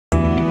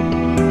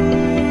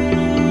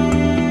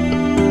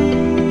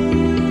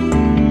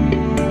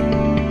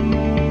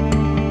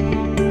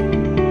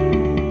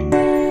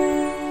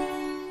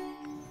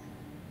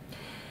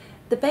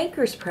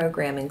Bankers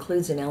program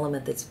includes an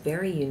element that's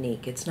very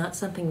unique. It's not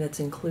something that's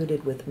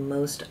included with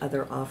most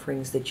other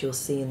offerings that you'll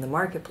see in the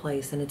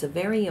marketplace, and it's a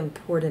very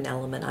important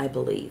element, I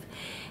believe,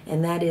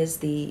 and that is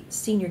the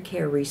senior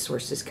care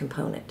resources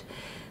component.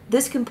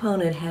 This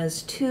component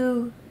has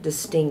two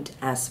distinct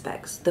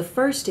aspects. The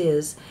first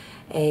is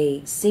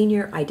a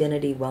senior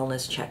identity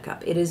wellness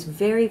checkup. It is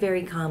very,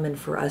 very common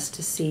for us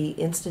to see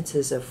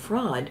instances of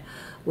fraud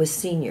with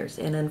seniors,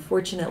 and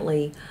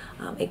unfortunately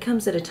it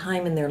comes at a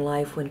time in their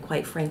life when,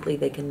 quite frankly,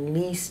 they can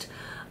least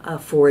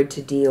afford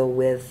to deal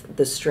with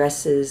the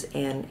stresses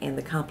and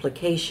the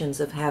complications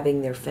of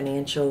having their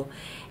financial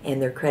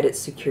and their credit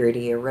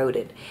security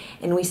eroded.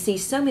 And we see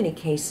so many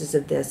cases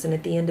of this, and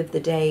at the end of the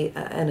day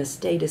an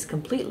estate is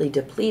completely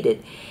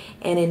depleted,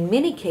 and in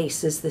many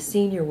cases the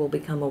senior will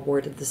become a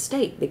ward of the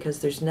state because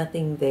there's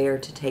nothing there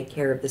to take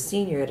care of the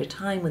senior at a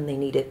time when they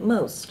need it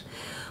most.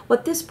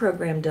 What this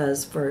program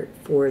does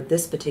for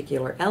this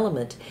particular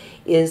element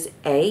is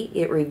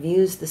it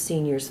reviews the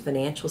senior's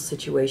financial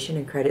situation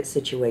and credit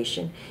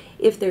situation.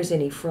 If there's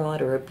any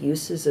fraud or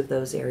abuses of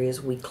those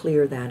areas, we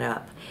clear that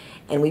up.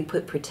 And we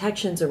put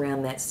protections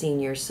around that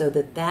senior so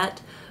that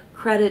that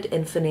credit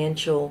and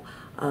financial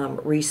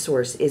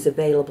resource is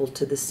available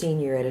to the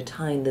senior at a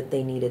time that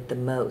they need it the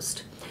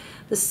most.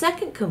 The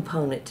second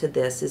component to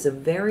this is a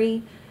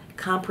very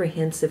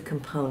comprehensive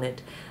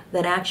component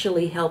that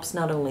actually helps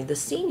not only the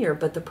senior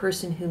but the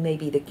person who may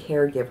be the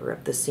caregiver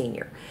of the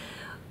senior.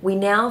 We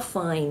now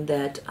find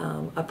that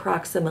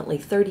approximately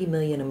 30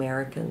 million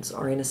Americans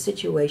are in a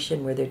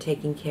situation where they're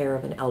taking care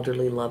of an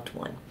elderly loved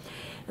one.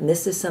 And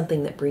this is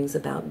something that brings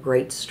about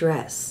great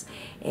stress.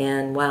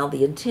 And while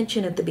the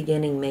intention at the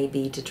beginning may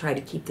be to try to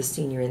keep the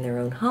senior in their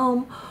own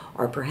home,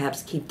 or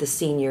perhaps keep the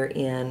senior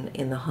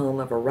in the home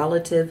of a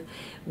relative,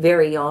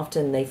 very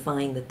often they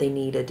find that they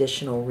need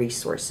additional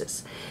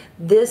resources.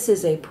 This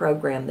is a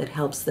program that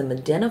helps them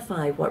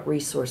identify what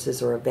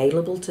resources are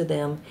available to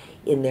them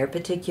in their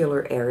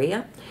particular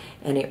area,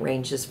 and it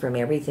ranges from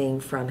everything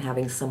from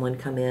having someone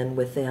come in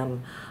with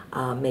them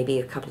maybe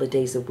a couple of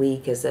days a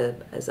week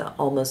as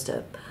almost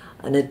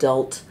an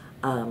adult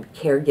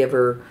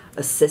caregiver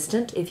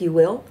assistant, if you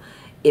will.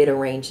 It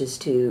arranges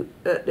to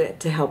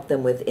help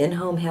them with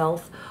in-home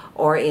health,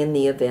 or in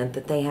the event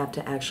that they have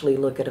to actually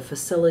look at a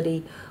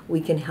facility,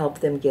 we can help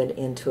them get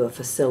into a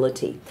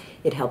facility.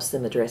 It helps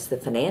them address the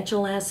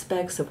financial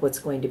aspects of what's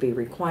going to be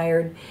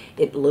required.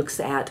 It looks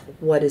at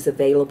what is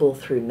available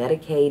through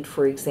Medicaid,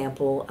 for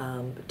example,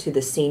 to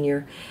the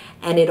senior.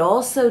 And it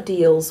also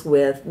deals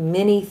with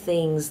many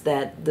things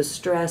that the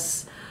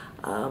stress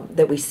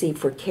that we see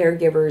for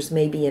caregivers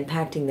may be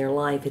impacting their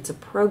life. It's a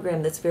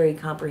program that's very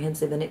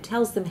comprehensive, and it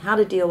tells them how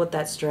to deal with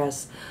that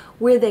stress,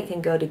 where they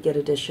can go to get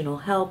additional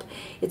help.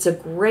 It's a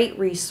great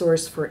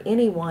resource for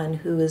anyone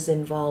who is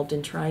involved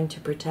in trying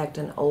to protect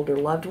an older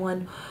loved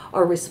one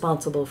or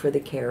responsible for the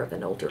care of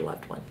an older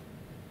loved one.